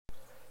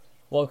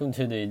Welcome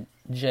to the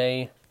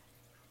J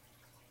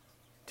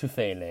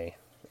Tufele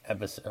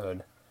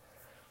episode.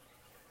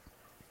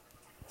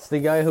 It's the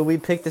guy who we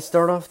picked to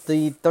start off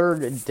the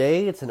third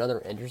day. It's another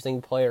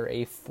interesting player,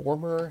 a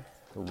former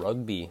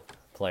rugby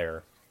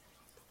player.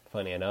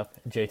 Funny enough,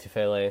 J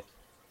Tufele,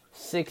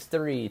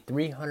 6'3",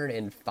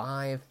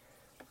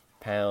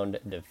 305-pound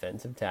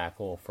defensive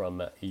tackle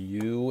from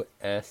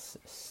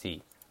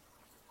USC.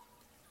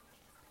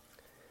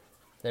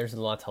 There's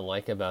a lot to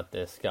like about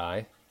this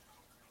guy.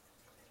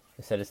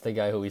 I said it's the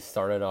guy who we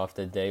started off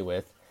the day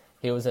with.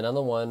 He was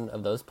another one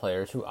of those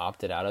players who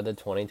opted out of the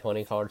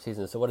 2020 college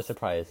season. So what a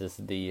surprise. This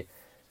is the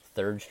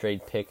third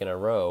straight pick in a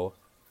row,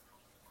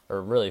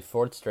 or really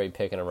fourth straight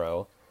pick in a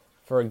row,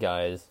 for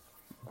guys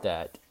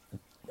that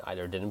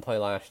either didn't play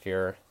last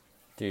year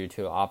due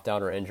to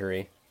opt-out or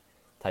injury.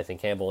 Tyson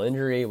Campbell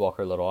injury,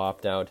 Walker Little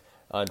opt-out,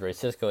 Andre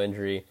Cisco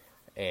injury,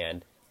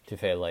 and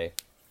Tufele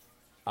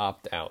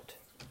opt-out.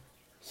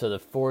 So the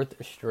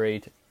fourth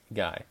straight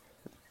guy.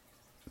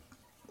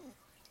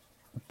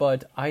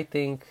 But I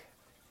think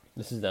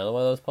this is another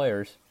one of those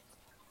players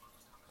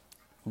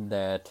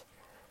that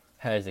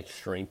has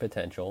extreme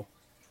potential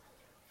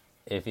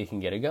if he can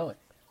get it going.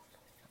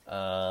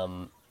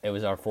 It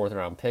was our fourth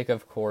round pick,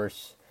 of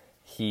course.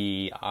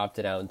 He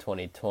opted out in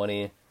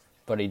 2020,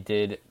 but he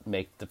did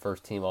make the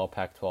first team All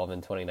Pac-12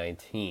 in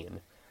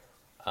 2019.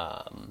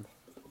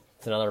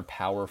 It's another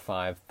Power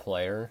 5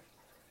 player.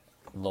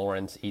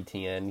 Lawrence,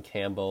 Etienne,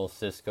 Campbell,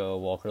 Cisco,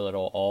 Walker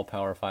Little, all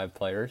Power 5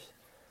 players.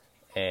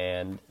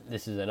 And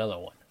this is another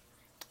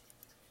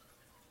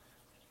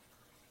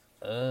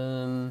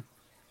one.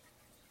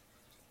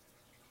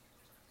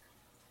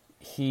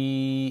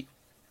 He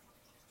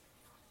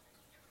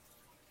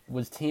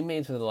was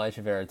teammates with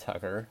Elijah Vera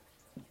Tucker,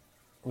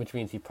 which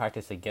means he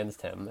practiced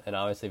against him, and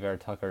obviously Vera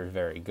Tucker is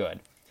very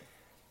good.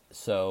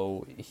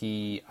 So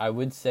I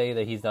would say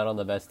that he's not on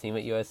the best team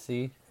at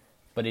USC,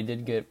 but he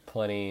did get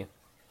plenty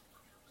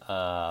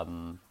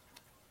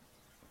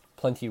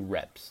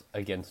reps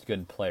against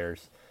good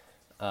players.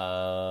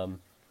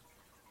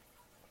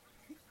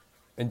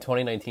 In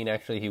 2019,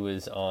 actually, he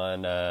was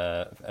on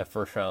a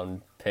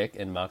first-round pick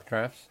in mock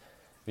drafts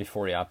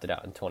before he opted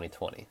out in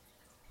 2020.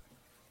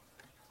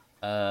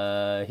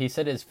 He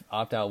said his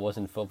opt-out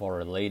wasn't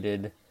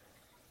football-related,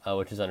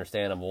 which is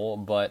understandable,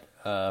 but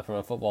from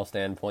a football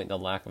standpoint, the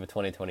lack of a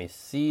 2020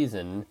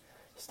 season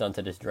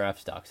stunted his draft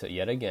stock. So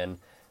yet again,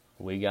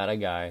 we got a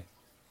guy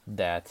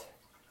that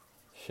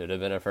should have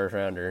been a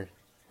first-rounder,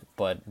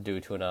 but due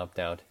to an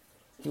opt-out,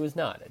 he was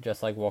not,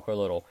 just like Walker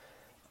Little.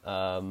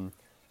 Our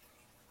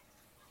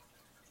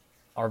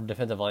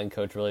defensive line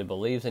coach really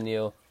believes in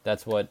you.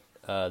 That's what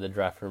the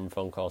draft room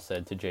phone call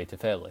said to J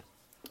Tufele.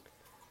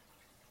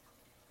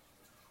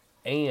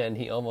 And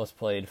he almost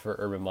played for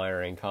Urban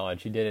Meyer in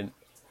college. He didn't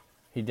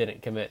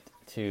commit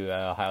to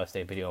Ohio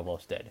State, but he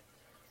almost did.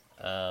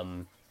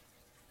 In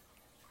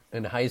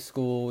high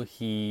school,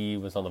 he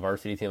was on the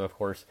varsity team, of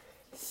course.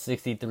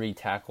 63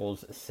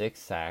 tackles, 6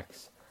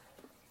 sacks.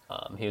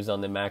 He was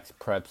on the Max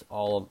Preps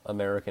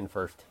All-American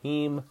first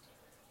team.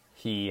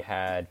 He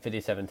had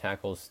 57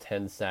 tackles,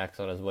 10 sacks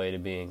on his way to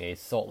being a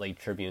Salt Lake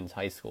Tribune's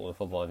high school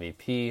football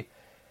MVP.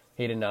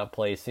 He did not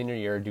play senior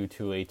year due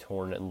to a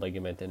torn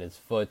ligament in his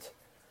foot,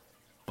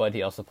 but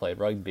he also played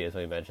rugby, as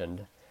we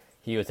mentioned.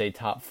 He was a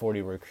top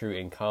 40 recruit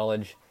in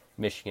college.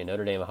 Michigan,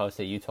 Notre Dame, Ohio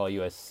State, Utah,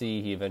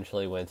 USC. He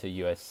eventually went to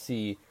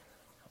USC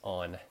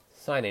on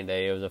signing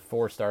day. He was a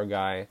 4-star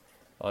guy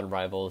on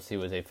Rivals. He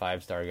was a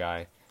 5-star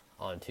guy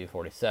on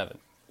 247.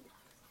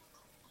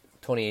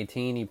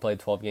 2018, he played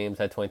 12 games,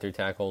 had 23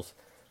 tackles,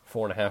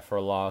 4.5 for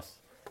a loss,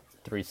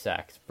 3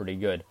 sacks. Pretty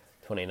good.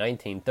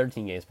 2019,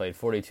 13 games played,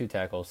 42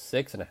 tackles,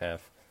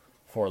 6.5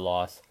 for a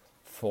loss,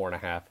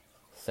 4.5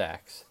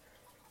 sacks.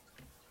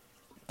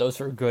 Those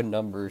are good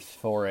numbers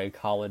for a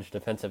college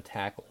defensive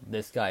tackle.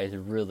 This guy is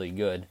really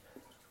good,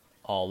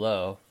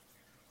 although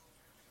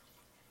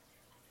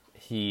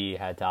he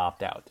had to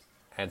opt out,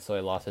 and so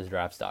he lost his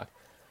draft stock.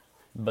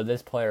 But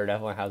this player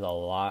definitely has a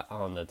lot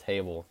on the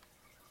table.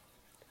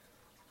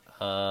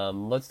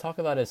 Let's talk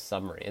about his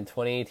summary. In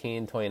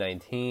 2018,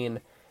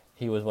 2019,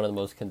 he was one of the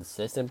most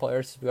consistent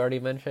players we already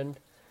mentioned.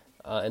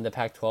 In the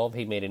Pac-12,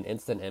 he made an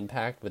instant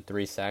impact with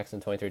 3 sacks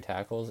and 23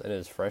 tackles in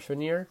his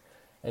freshman year.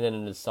 And then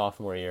in his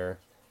sophomore year,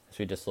 as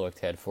we just looked,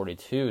 he had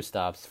 42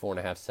 stops,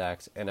 4.5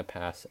 sacks, and a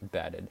pass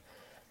batted.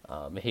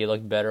 He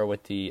looked better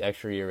with the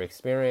extra year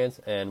experience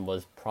and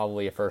was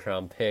probably a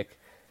first-round pick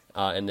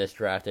in this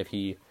draft if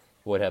he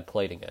would have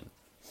played again.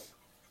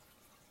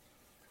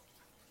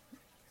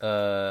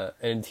 An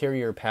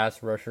interior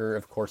pass rusher,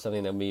 of course,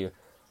 something that we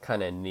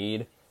kind of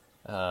need.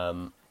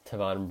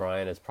 Tavon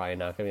Bryan is probably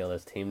not going to be on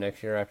this team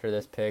next year after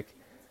this pick.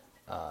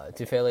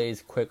 Tufele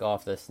is quick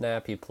off the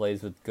snap. He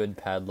plays with good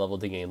pad level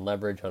to gain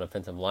leverage on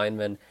offensive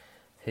linemen.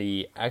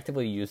 He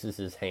actively uses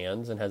his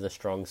hands and has a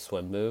strong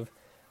swim move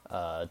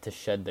to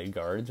shed the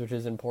guards, which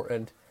is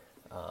important.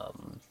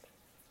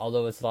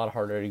 Although it's a lot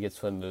harder to get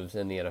swim moves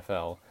in the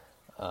NFL.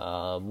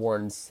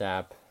 Warren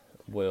Sapp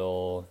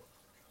will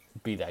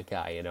be that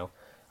guy, you know.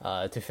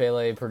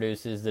 Tufele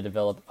produces the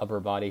developed upper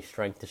body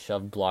strength to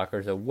shove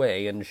blockers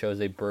away and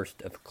shows a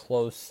burst of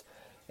close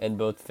in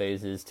both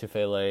phases.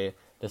 Tufele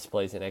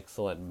displays an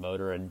excellent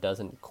motor and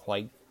doesn't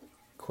quite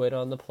quit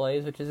on the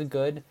plays, which is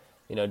good.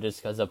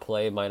 Just because a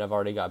play might have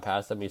already got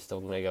past him, he's still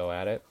going to go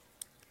at it.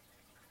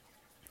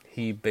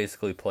 He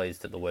basically plays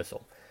to the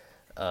whistle.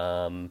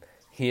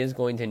 He is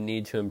going to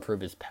need to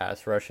improve his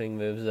pass rushing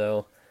moves,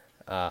 though,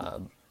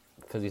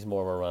 because he's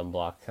more of a run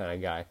block kind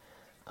of guy.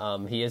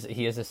 He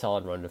is a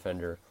solid run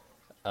defender,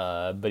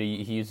 but he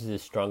uses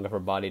his strong upper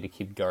body to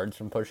keep guards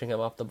from pushing him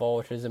off the ball,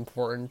 which is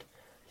important.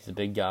 He's a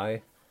big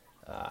guy,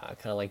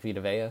 kind of like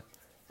Vita Vea.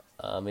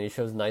 And he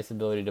shows nice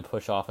ability to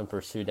push off and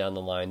pursue down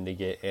the line to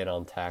get in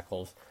on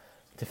tackles.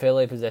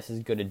 Tufele possesses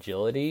good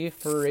agility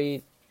for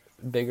a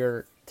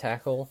bigger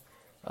tackle,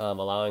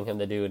 allowing him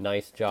to do a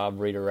nice job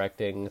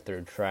redirecting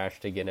through trash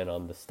to get in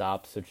on the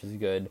stops, which is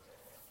good.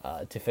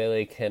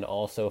 Tufele can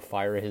also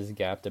fire his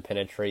gap to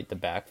penetrate the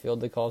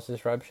backfield to cause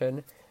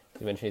disruption.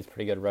 As you mentioned, he's a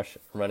pretty good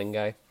running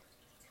guy.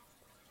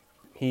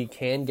 He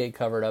can get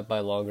covered up by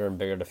longer and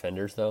bigger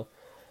defenders, though.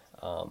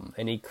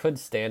 And he could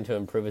stand to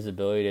improve his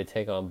ability to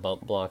take on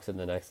bump blocks at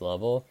the next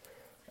level,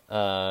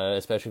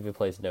 especially if he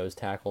plays nose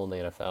tackle in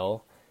the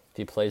NFL. If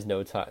he plays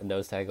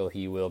nose tackle,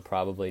 he will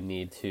probably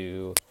need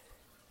to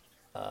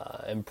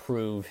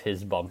improve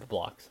his bump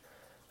blocks.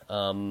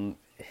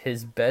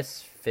 His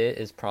best fit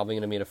is probably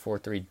going to be in a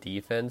 4-3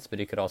 defense, but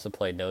he could also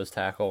play nose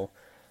tackle.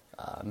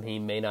 He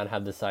may not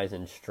have the size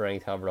and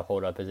strength, however, to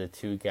hold up as a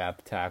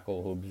 2-gap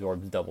tackle who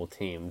absorbs double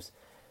teams.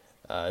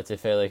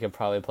 Tufele could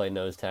probably play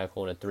nose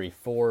tackle in a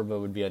 3-4, but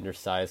would be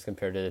undersized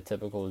compared to the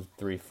typical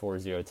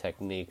 3-4-0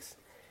 techniques.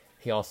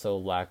 He also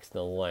lacks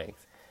the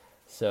length.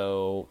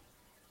 So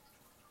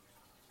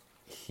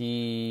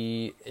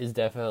he is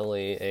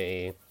definitely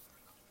a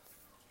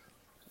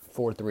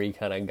 4-3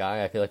 kind of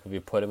guy. I feel like if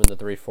you put him in the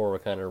 3-4, we're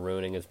kind of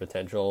ruining his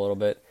potential a little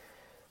bit.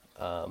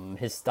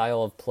 His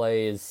style of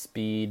play is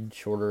speed,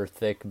 shorter,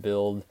 thick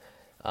build.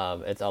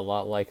 It's a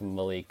lot like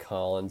Malik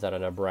Collins out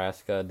of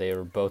Nebraska. They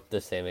are both the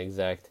same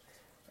exact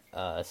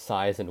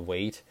size and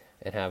weight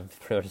and have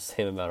pretty much the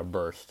same amount of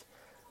burst.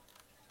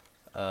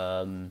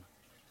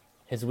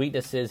 His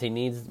weakness is he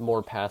needs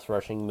more pass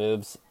rushing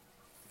moves.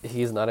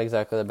 He's not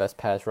exactly the best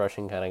pass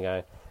rushing kind of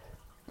guy.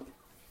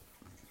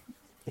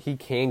 He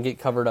can get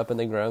covered up in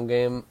the ground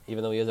game,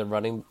 even though he is a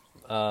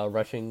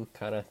rushing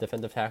kind of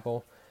defensive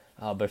tackle.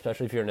 But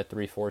especially if you're in a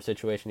 3-4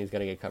 situation, he's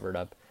going to get covered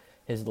up.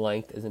 His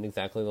length isn't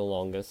exactly the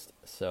longest,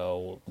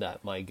 so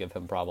that might give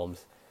him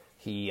problems.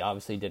 He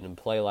obviously didn't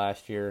play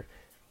last year,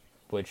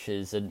 which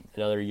is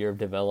another year of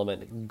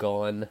development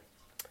gone.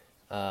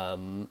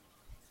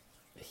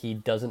 He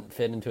doesn't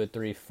fit into a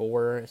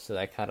 3-4, so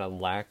that kind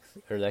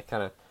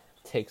of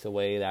takes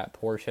away that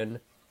portion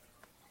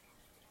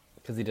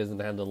because he doesn't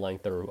have the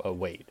length or a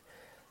weight.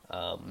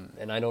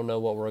 And I don't know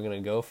what we're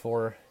going to go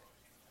for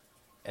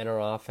in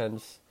our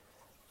offense,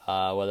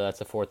 whether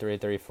that's a 4-3 or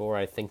 3-4.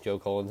 I think Joe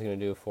Cullen's going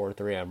to do a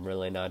 4-3. I'm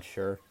really not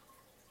sure.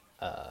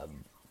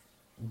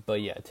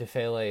 But yeah,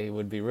 Tufele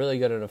would be really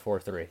good in a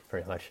 4-3,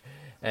 pretty much,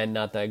 and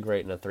not that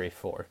great in a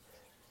 3-4.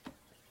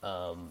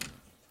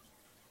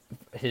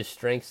 His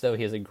strengths, though,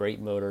 he has a great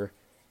motor.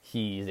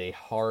 He's a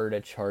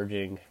hard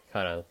charging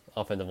kind of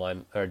offensive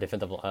line or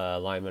defensive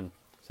lineman.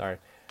 Sorry.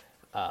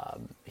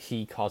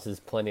 He causes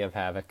plenty of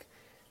havoc.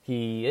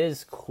 He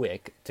is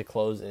quick to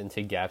close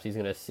into gaps. He's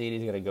going to see it.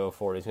 He's going to go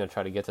for it. He's going to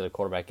try to get to the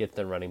quarterback, get to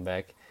the running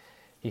back.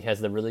 He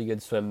has the really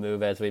good swim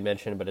move, as we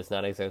mentioned, but it's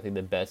not exactly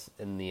the best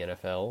in the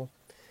NFL.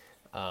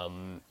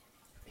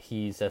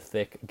 He's a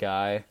thick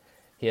guy.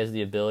 He has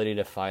the ability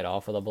to fight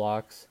off of the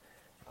blocks.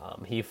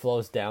 He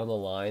flows down the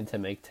line to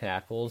make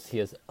tackles. He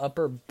has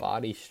upper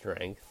body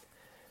strength,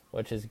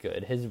 which is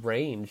good. His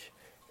range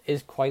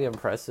is quite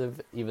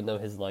impressive, even though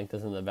his length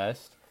isn't the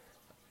best.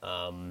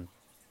 And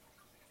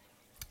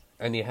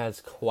he has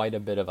quite a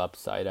bit of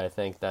upside. I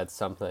think that's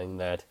something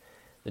that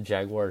the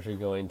Jaguars are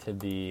going to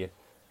be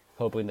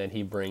hoping that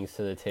he brings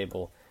to the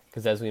table.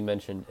 Because as we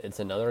mentioned, it's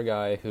another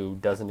guy who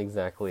doesn't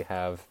exactly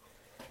have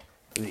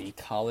the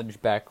college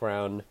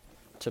background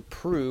to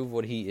prove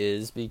what he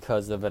is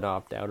because of an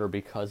opt-out or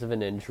because of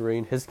an injury.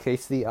 In his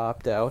case, the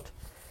opt-out.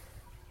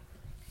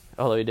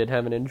 Although he did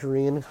have an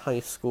injury in high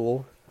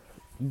school.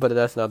 But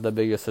that's not the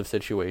biggest of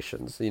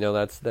situations. You know,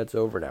 that's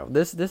over now.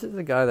 This is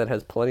a guy that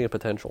has plenty of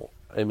potential.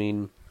 I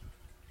mean,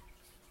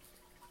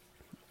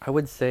 I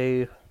would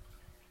say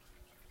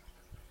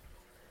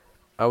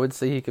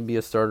he could be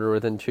a starter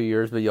within 2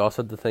 years, but you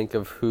also have to think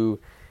of who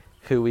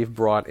we've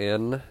brought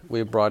in.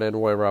 We've brought in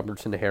Roy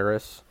Robertson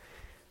Harris.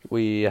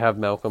 We have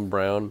Malcolm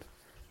Brown.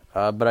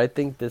 But I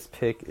think this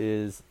pick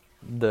is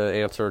the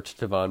answer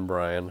to Taven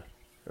Bryan,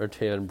 or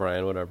Taven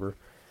Bryan, whatever.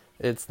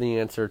 It's the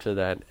answer to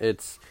that.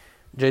 It's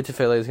Jay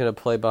Tufele is going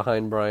to play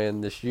behind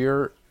Bryan this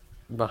year,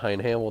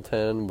 behind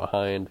Hamilton,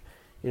 behind,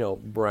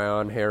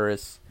 Brown,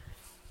 Harris.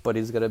 But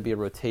he's going to be a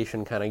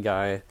rotation kind of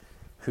guy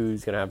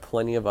who's going to have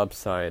plenty of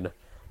upside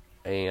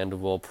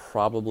and will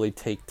probably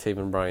take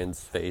Taven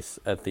Bryan's face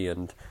at the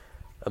end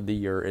of the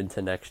year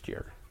into next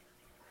year.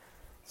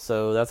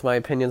 So that's my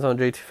opinions on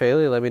Jay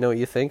Tufele. Let me know what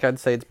you think. I'd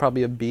say it's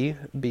probably a B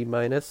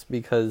minus,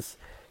 because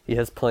he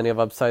has plenty of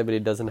upside, but he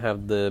doesn't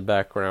have the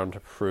background to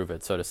prove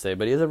it, so to say.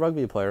 But he is a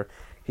rugby player.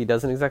 He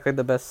doesn't exactly have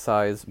the best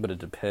size, but it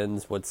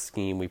depends what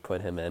scheme we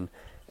put him in.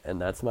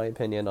 And that's my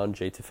opinion on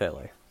Jay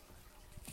Tufele.